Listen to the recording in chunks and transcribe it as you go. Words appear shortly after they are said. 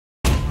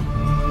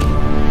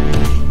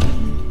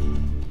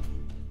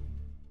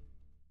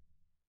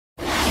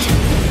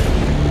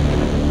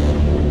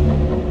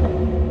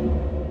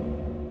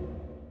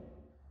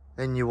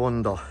And you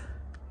wonder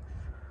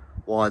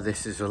why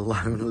this is a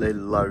lonely,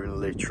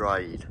 lonely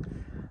trade.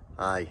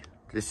 Hey,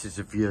 this is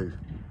a view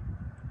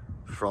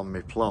from my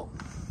plot.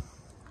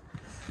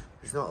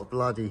 There's not a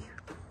bloody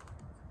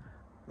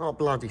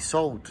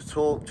soul to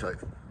talk to.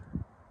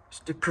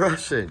 It's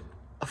depressing.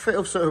 I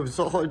feel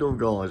suicidal,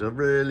 guys. I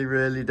really,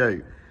 really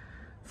do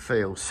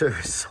feel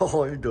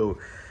suicidal.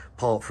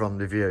 Apart from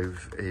the view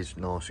is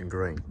nice and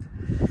green.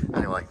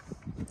 Anyway,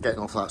 getting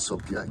off that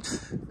subject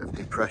of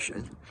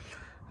depression.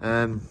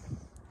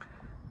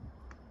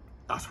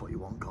 That's what you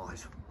want,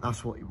 guys.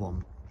 That's what you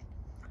want.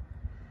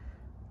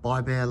 Buy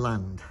a bit of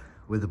land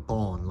with a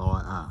barn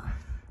like that,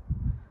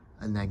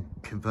 and then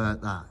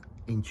convert that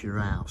into your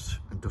house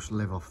and just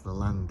live off the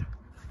land.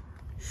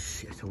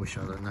 Shit, I wish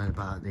I'd have known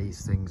about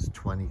these things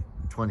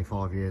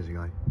 25 years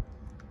ago.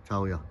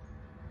 Tell you.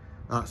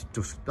 That's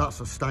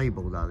a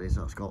stable, that is.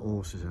 That's got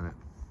horses in it.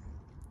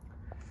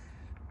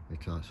 It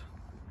does.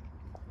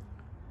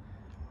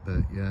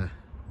 But yeah,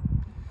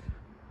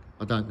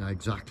 I don't know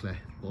exactly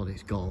what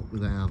it's got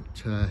without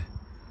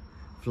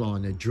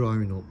flying a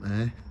drone up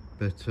there.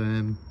 But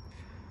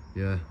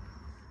yeah,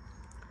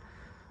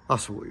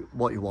 that's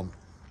what you want.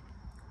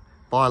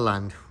 Buy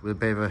land with a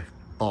bit of a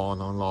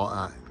barn on like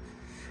that.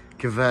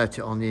 Convert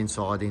it on the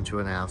inside into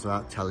an house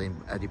without telling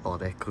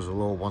anybody, because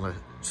they'll all want a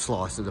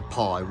slice of the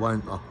pie,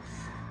 won't they?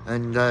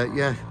 And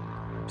yeah,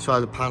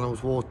 solar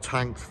panels, water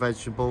tanks,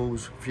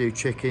 vegetables, a few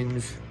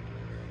chickens.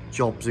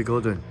 Jobs are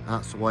good, and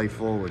that's the way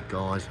forward,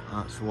 guys.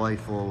 That's the way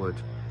forward.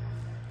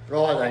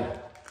 Right then,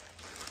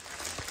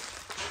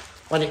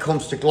 when it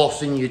comes to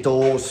glossing your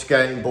doors,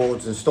 skirting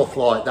boards and stuff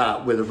like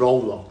that with a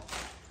roller,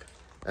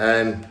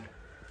 I'm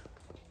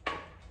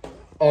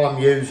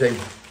using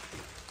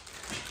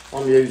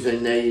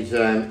these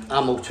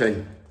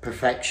Hamilton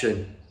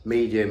Perfection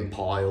medium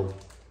pile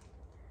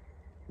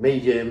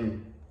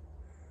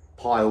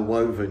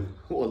woven,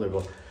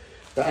 whatever.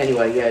 But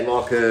anyway, yeah,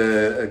 like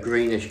a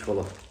greenish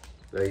colour,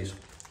 these.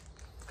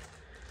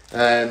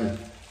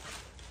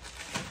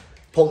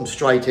 Put them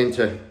straight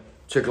into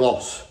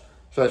gloss.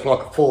 So it's like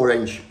a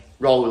 4-inch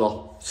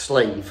roller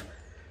sleeve.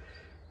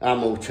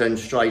 Hamilton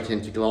straight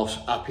into gloss,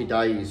 happy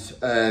days.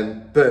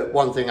 But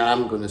one thing I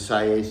am going to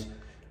say is,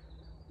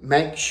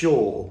 make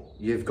sure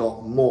you've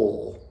got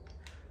more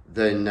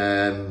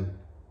than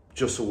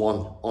just the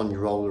one on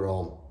your roller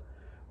arm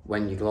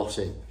when you're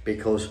glossing,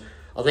 because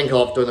I think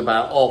I've done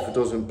about half a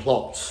dozen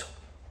plots,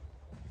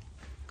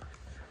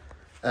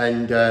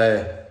 and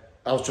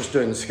I was just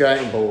doing the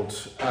skirting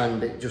boards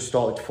and it just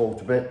started to fall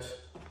to bits.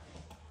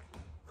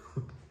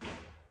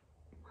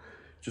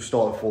 Just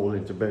started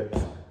falling to bits.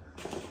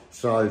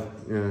 So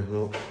yeah,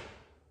 look.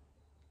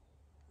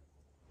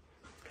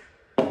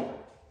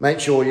 Make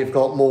sure you've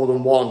got more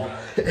than one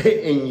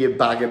in your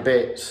bag of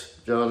bits,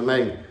 do you know what I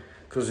mean?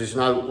 Because there's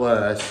no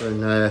worse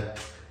than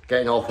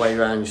getting halfway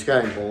around your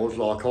skirting boards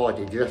like I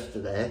did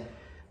yesterday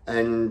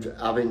and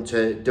having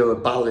to do a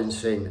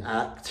balancing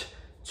act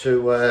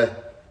to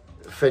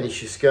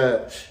finish your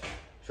skirts.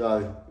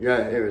 So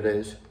yeah, here it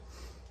is.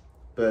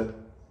 But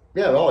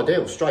yeah,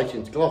 ideal, straight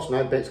into gloss,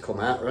 no bits come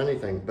out or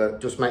anything,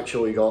 but just make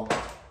sure you got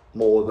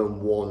more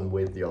than one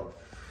with you.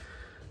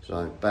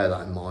 So bear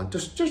that in mind.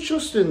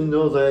 Just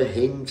another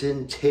hint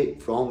and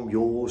tip from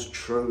yours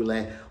truly.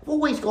 I've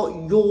always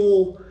got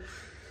your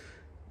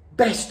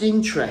best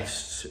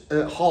interests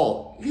at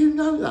heart. You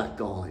know that,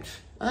 guys.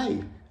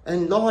 Hey,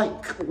 and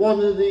like one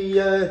of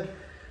the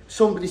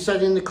somebody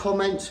said in the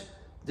comments,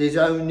 there's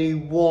only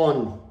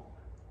one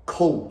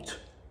cult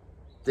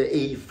that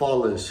he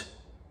follows,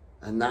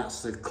 and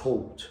that's the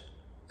cult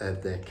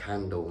of the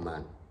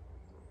Candleman.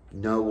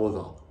 No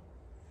other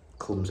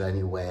comes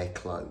anywhere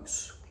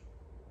close.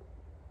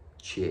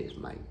 Cheers,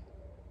 mate.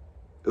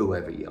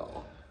 Whoever you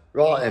are.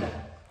 Right then,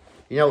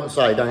 you know what to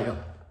say, don't you?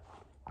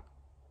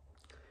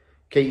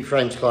 Keep your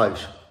friends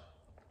close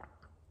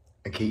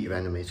and keep your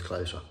enemies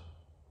closer.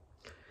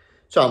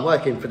 So I'm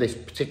working for this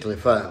particular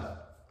firm.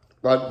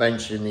 Won't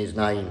mention his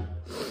name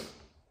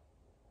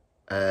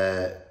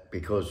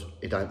because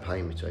he don't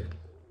pay me to.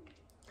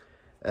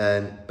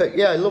 But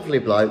yeah, lovely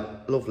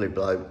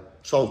bloke,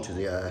 soul to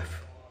the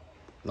earth,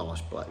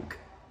 nice bloke.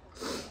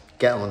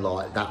 Get on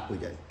like that, we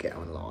do, get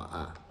on like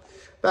that.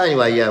 But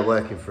anyway, yeah,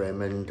 working for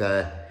him, and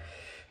the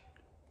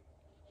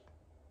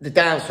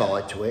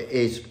downside to it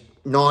is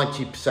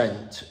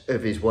 90%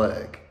 of his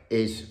work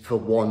is for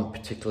one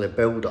particular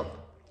builder,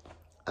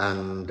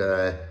 and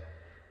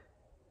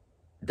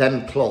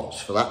them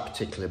plots for that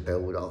particular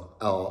builder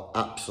are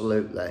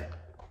absolutely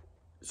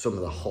some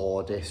of the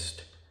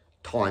hardest,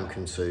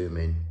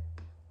 time-consuming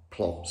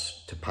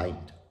plots to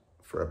paint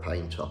for a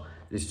painter.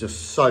 There's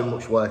just so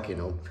much work in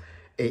them.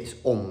 It's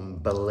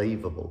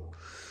unbelievable.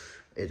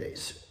 It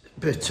is.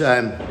 But I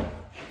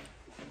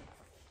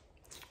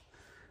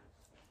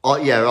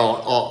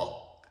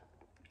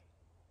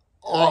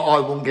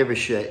wouldn't give a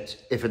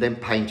shit if I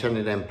didn't paint any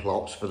of them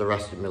plots for the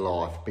rest of my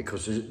life,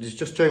 because there's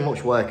just too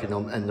much work in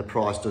them and the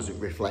price doesn't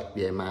reflect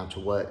the amount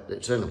of work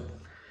that's in them.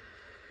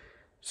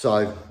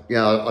 So,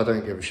 yeah, I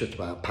don't give a shit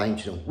about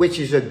painting them, which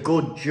is a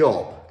good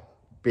job,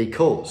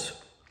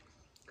 because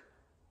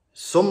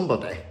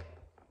somebody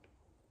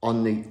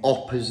on the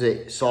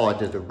opposite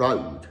side of the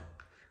road,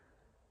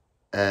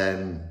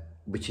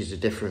 which is a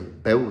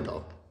different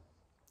builder,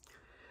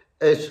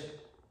 has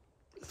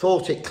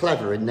thought it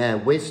clever in their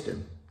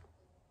wisdom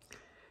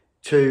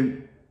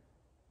to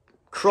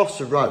cross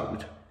the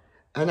road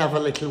and have a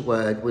little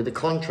word with the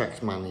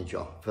contracts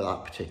manager for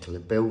that particular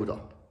builder,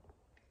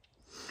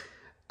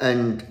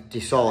 and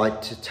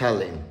decide to tell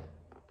him,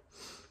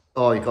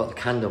 oh, you got the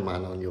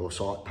candleman on your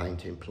site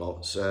painting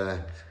plots.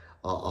 I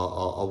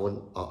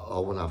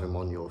wouldn't have him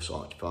on your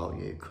site for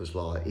you, because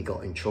like he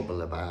got in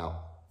trouble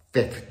about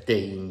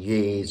 15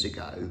 years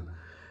ago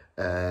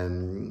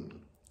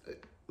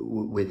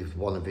with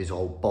one of his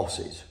old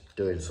bosses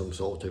doing some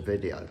sort of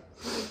video.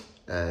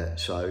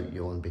 So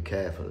you want to be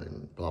careful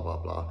and blah, blah,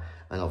 blah.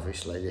 And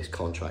obviously this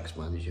contracts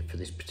manager for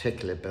this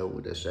particular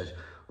builder says,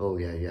 oh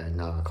yeah,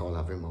 no, I can't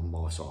have him on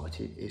my site.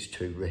 It's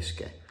too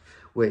risky,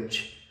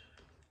 which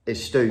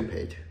is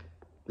stupid,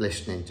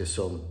 listening to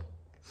some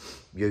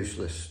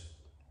useless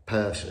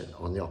person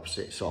on the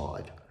opposite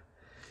side.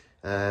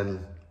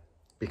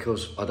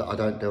 Because I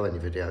don't do any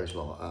videos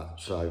like that.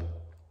 So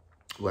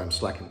where I'm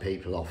slagging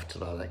people off to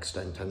that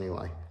extent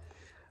anyway.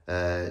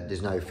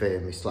 There's no fear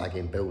of me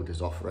slagging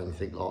builders off or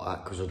anything like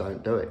that, because I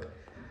don't do it.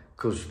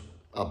 Because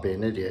I'd be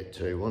an idiot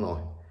too, wouldn't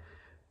I?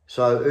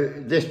 So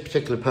this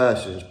particular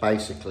person's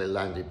basically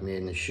landed me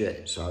in the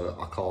shit, so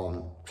I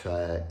can't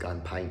go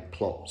and paint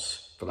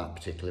plots for that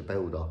particular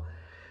builder.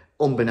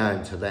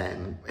 Unbeknown to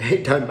them,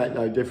 it don't make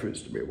no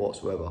difference to me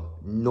whatsoever.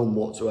 None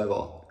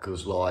whatsoever.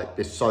 Because like,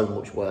 there's so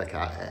much work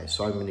out there,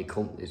 so many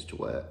companies to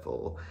work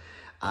for.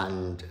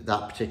 And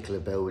that particular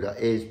builder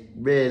is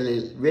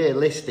really,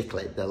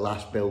 realistically, the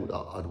last builder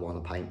I'd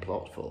want to paint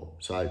plots for.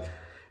 So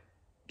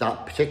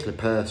that particular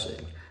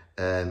person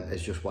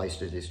has just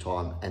wasted his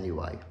time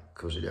anyway,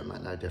 because it don't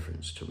make no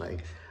difference to me.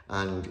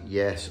 And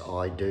yes,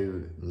 I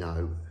do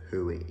know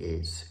who it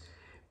is,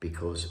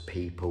 because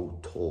people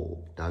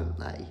talk, don't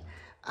they?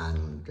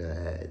 And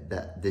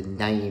that the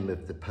name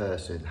of the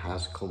person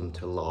has come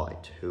to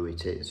light, who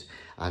it is,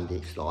 and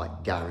it's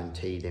like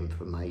guaranteed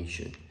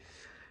information.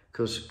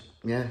 Because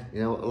yeah,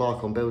 you know,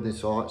 like on building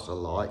sites, I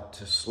like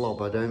to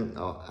slobber, don't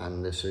I?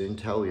 And they soon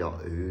tell you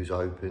who's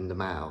opened the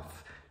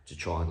mouth to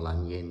try and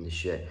land you in the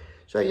shit.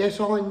 So yes,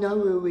 I know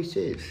who it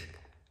is.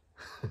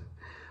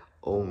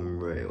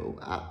 Unreal,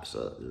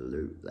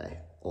 absolutely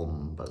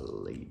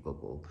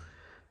unbelievable.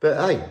 But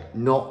hey,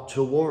 not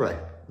to worry,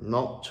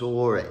 not to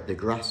worry. The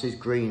grass is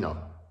greener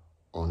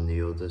on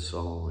the other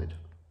side.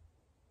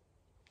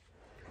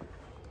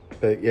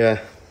 But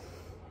yeah,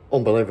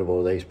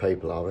 unbelievable these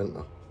people are, aren't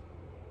they?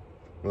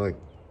 Right.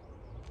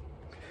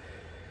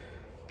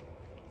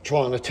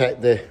 Trying to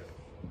take the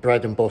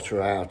bread and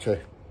butter out of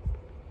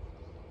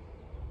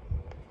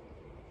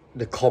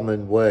the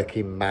common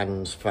working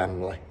man's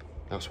family.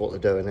 That's what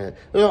they're doing here.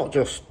 They're not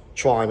just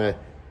trying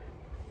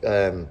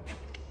to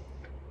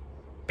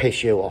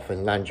piss you off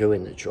and land you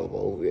into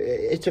trouble.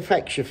 It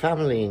affects your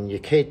family and your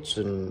kids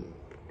and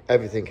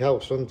everything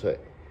else, doesn't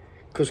it?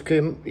 Because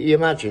can you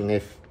imagine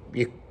if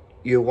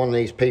you're one of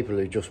these people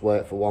who just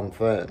work for one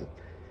firm?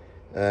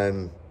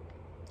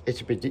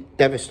 It'd be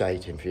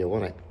devastating for you,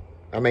 wouldn't it?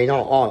 I mean,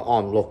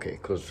 I'm lucky,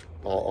 because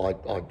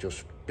I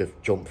just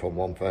jump from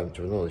one firm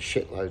to another,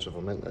 shitloads of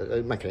them, and it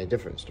don't make any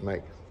difference to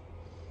me.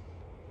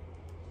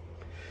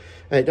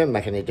 And it don't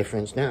make any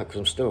difference now, because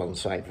I'm still on the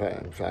same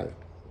firm, so it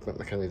won't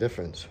make any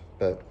difference.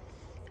 But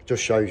it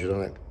just shows you,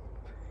 doesn't it?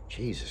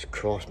 Jesus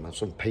Christ, man,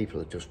 some people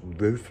are just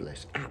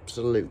ruthless,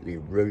 absolutely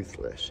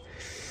ruthless.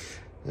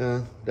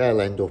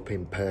 They'll end up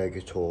in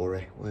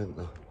purgatory, won't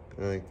they?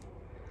 Right.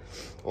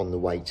 On the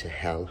way to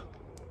hell.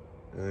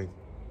 Right.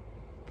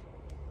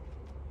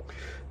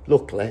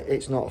 Luckily,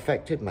 it's not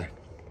affected me,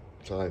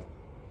 so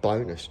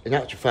bonus. In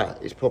actual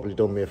fact, it's probably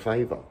done me a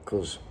favour,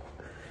 because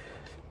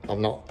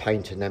I'm not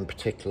painting them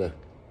particular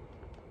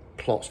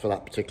plots for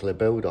that particular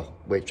builder,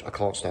 which I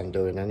can't stand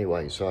doing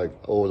anyway. So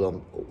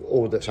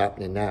all that's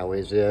happening now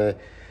is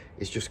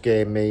just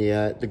giving me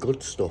the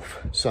good stuff.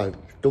 So it's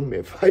done me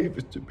a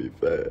favour, to be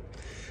fair.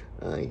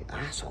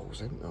 Assholes,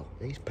 isn't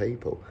they? These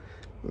people.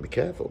 Be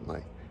careful,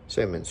 mate.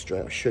 See them in the street,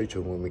 I'll shoot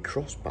them with my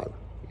crossbow.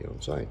 You know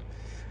what I'm saying?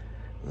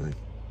 Right.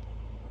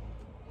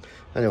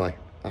 Anyway,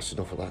 that's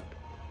enough of that.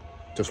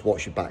 Just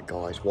watch your back,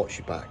 guys. Watch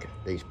your back.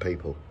 These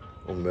people.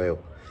 Unreal.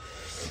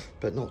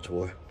 But not to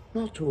worry.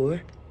 Not to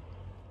worry.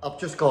 I've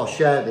just got to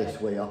share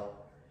this with you.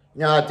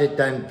 You know, I did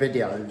them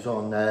videos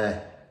on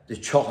the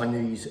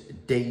Chinese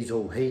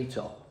diesel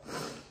heater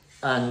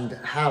and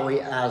how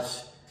it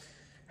has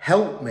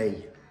helped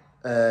me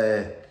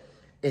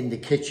in the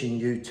kitchen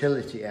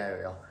utility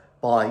area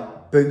by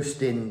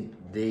boosting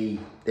the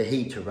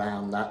heat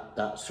around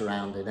that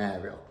surrounding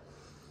area.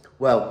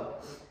 Well,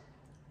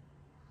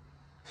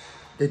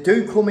 they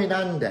do come in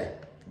handy.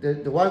 They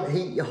won't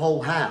heat your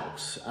whole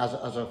house, as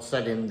I've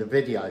said in the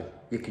video.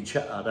 You can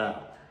check that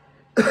out.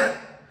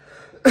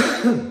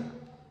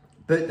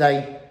 But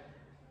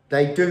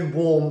they do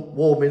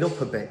warm it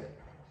up a bit.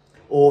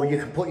 Or you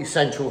can put your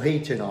central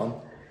heating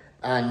on,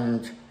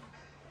 and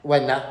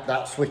when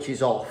that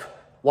switches off,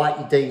 whack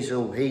your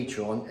diesel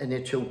heater on and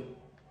it'll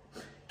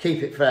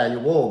keep it fairly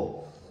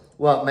warm.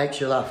 Well, it makes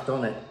you laugh,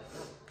 doesn't it?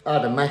 I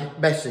had a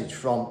message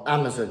from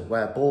Amazon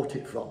where I bought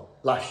it from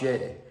last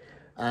year,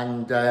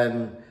 and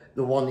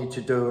they wanted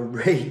to do a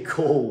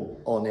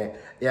recall on it.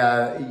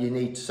 Yeah, you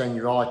need to send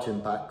your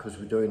item back because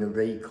we're doing a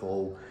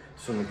recall.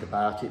 Something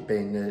about it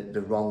being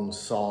the wrong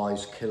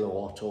size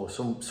kilowatt or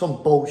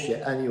some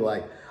bullshit.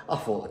 Anyway, I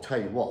thought, I'll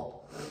tell you what,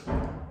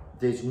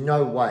 there's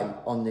no way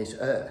on this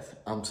earth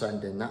I'm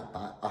sending that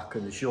back, I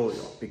can assure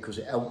you, because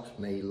it helps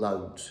me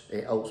loads.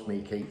 It helps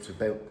me keep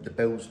the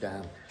bills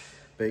down.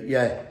 But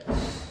yeah,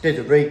 did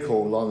a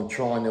recall on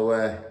trying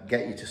to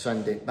get you to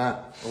send it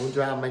back. I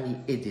wonder how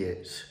many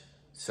idiots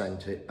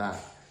sent it back,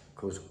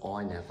 because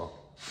I never.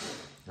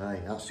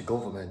 Hey, that's the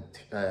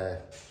government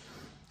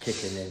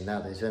kicking in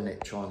that, isn't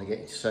it? Trying to get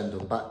you to send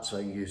them back so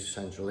you use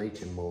central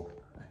heating more.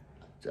 I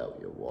tell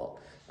you what,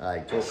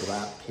 hey, talk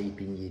about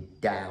keeping you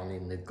down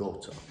in the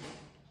gutter.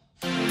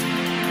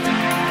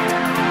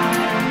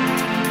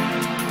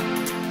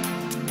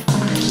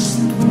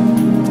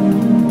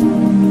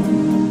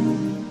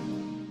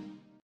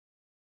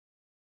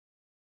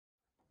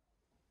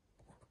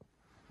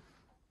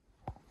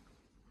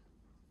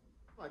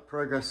 Right,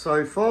 progress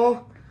so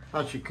far.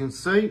 As you can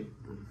see,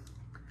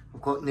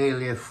 I've got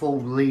nearly a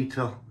full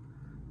litre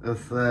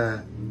of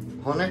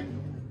honey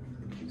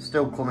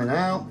still coming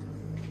out.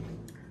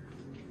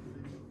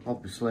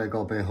 Obviously I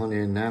got a bit of honey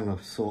in there and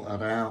I've sorted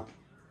that out,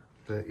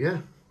 but yeah,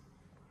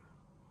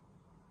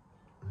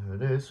 there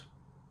it is.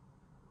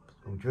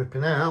 Still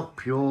dripping out,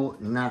 pure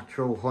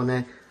natural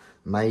honey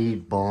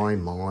made by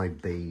my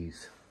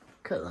bees.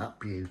 Look at that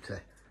beauty.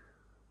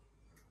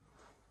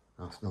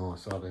 That's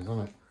nice, that is, isn't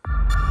it?